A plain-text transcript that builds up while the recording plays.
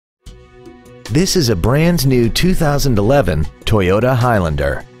This is a brand new 2011 Toyota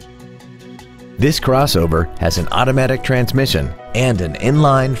Highlander. This crossover has an automatic transmission and an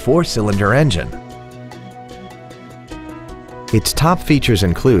inline 4-cylinder engine. Its top features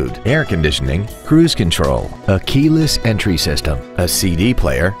include air conditioning, cruise control, a keyless entry system, a CD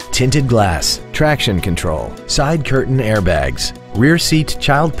player, tinted glass, traction control, side curtain airbags, rear seat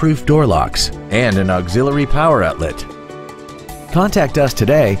child-proof door locks, and an auxiliary power outlet. Contact us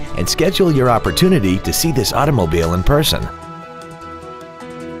today and schedule your opportunity to see this automobile in person.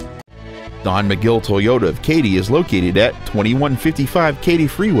 Don McGill Toyota of Katy is located at 2155 Katy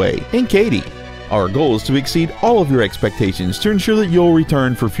Freeway in Katy. Our goal is to exceed all of your expectations to ensure that you'll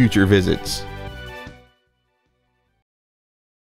return for future visits.